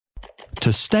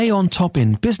To stay on top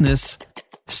in business,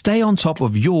 stay on top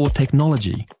of your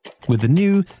technology with the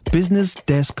new Business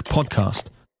Desk podcast,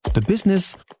 The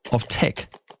Business of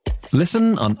Tech.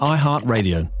 Listen on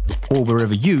iHeartRadio or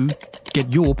wherever you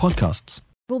get your podcasts.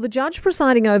 Well, the judge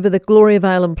presiding over the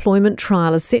Gloriavale employment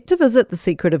trial is set to visit the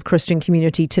Secretive Christian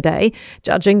Community today.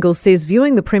 Judge Ingalls says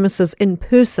viewing the premises in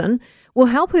person will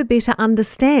help her better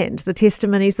understand the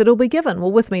testimonies that will be given.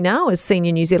 Well, with me now is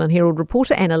senior New Zealand Herald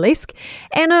reporter Anna Lesk.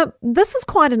 Anna, this is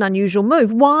quite an unusual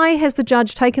move. Why has the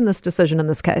judge taken this decision in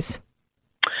this case?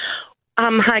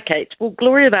 Hi, Kate. Well,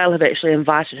 Gloriavale have actually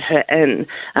invited her in.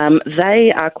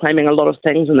 They are claiming a lot of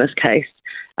things in this case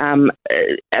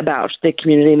about their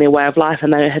community and their way of life,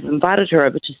 and they have invited her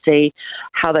over to see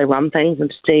how they run things and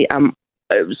to see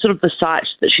sort of the site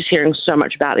that she's hearing so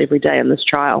much about every day in this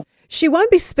trial. She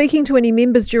won't be speaking to any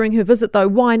members during her visit, though.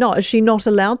 Why not? Is she not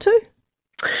allowed to?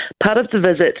 Part of the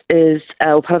visit is,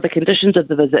 part of the conditions of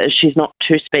the visit is she's not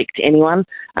to speak to anyone.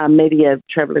 Media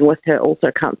travelling with her also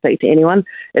can't speak to anyone.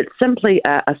 It's simply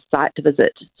a site to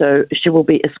visit. So she will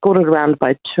be escorted around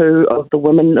by two of the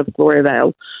women of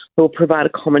Gloriavale who will provide a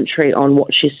commentary on what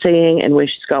she's seeing and where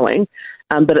she's going.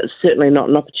 But it's certainly not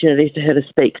an opportunity for her to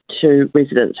speak to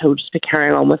residents who will just be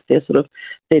carrying on with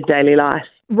their daily life.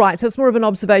 Right, so it's more of an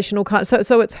observational kind.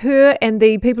 So it's her and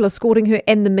the people escorting her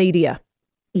and the media.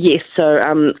 Yes, so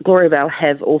Gloriavale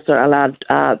have also allowed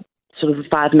sort of the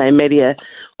 5 main media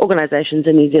organisations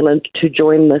in New Zealand to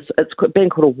join this. It's being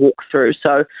called a walkthrough.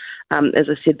 So, as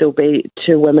I said, there'll be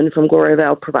 2 women from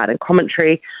Gloriavale providing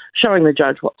commentary, showing the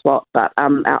judge what's what, but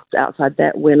outside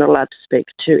that, we're not allowed to speak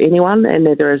to anyone, and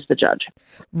neither is the judge.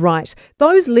 Right.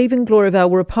 Those leaving Gloriavale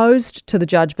were opposed to the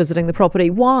judge visiting the property.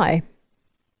 Why?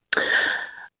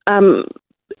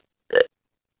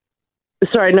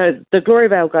 Sorry, no, the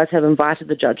Gloriavale guys have invited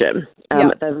the judge in.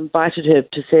 They've invited her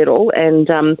to see it all, and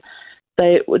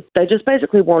they just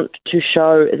basically want to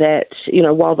show that,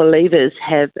 while the leaders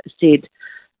have said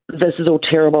this is all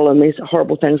terrible and these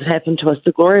horrible things have happened to us,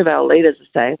 the Gloriavale leaders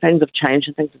are saying things have changed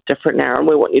and things are different now, and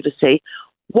we want you to see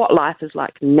what life is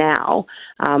like now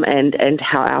and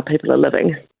how our people are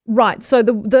living. Right, so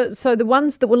the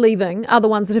ones that were leaving are the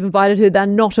ones that have invited her. They're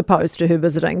not opposed to her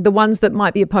visiting. The ones that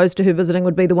might be opposed to her visiting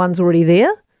would be the ones already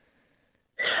there?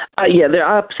 Yeah, there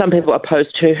are some people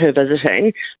opposed to her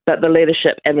visiting, but the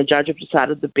leadership and the judge have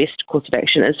decided the best course of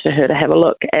action is for her to have a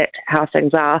look at how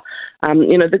things are.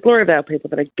 The Gloriavale people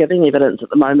that are giving evidence at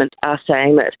the moment are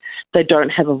saying that they don't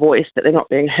have a voice, that they're not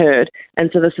being heard, and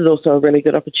so this is also a really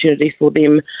good opportunity for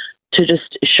them to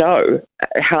just show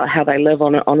how they live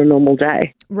on a normal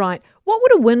day. Right. What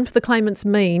would a win for the claimants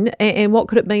mean, and what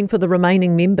could it mean for the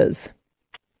remaining members?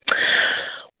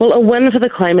 Well, a win for the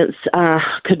claimants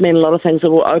could mean a lot of things.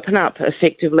 It will open up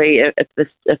effectively if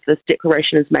this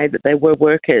declaration is made that they were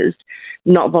workers,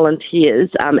 not volunteers,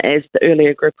 as the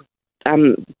earlier group of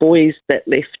boys that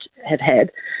left have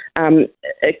had.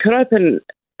 It could open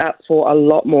up for a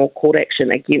lot more court action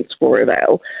against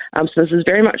Gloriavale. So this is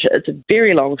it's a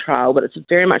very long trial, but it's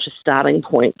very much a starting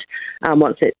point.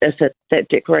 Once that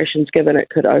declaration's given, it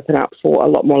could open up for a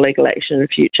lot more legal action in the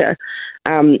future.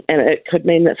 And it could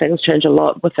mean that things change a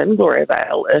lot within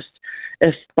Gloriavale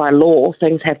if by law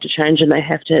things have to change and they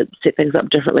have to set things up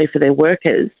differently for their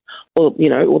workers or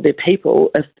their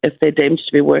people if they're deemed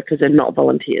to be workers and not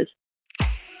volunteers.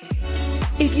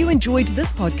 If you enjoyed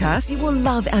this podcast, you will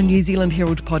love our New Zealand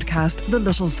Herald podcast, The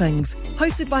Little Things,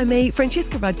 hosted by me,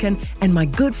 Francesca Rudkin, and my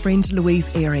good friend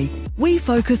Louise Airy. We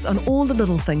focus on all the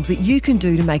little things that you can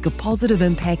do to make a positive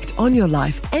impact on your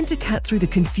life and to cut through the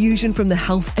confusion from the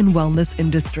health and wellness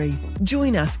industry.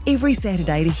 Join us every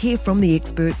Saturday to hear from the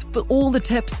experts for all the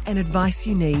tips and advice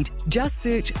you need. Just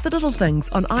search The Little Things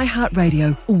on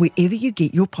iHeartRadio or wherever you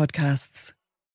get your podcasts.